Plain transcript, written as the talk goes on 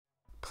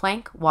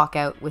plank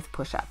walkout with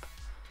push-up.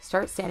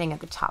 Start standing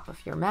at the top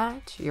of your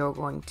mat. You're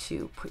going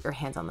to put your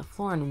hands on the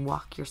floor and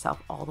walk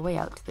yourself all the way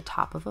out to the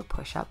top of a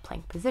push-up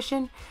plank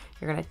position.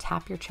 You're going to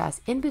tap your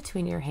chest in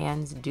between your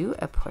hands, do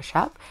a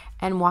push-up,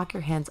 and walk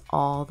your hands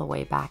all the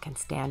way back and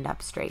stand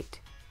up straight.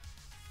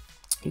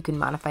 You can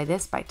modify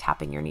this by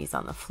tapping your knees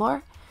on the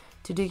floor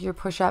to do your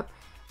push-up,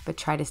 but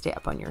try to stay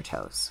up on your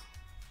toes.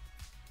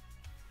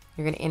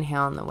 You're going to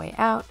inhale on the way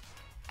out.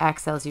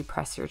 Exhale as you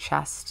press your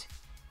chest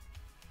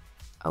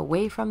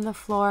away from the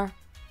floor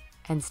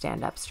and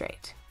stand up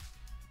straight.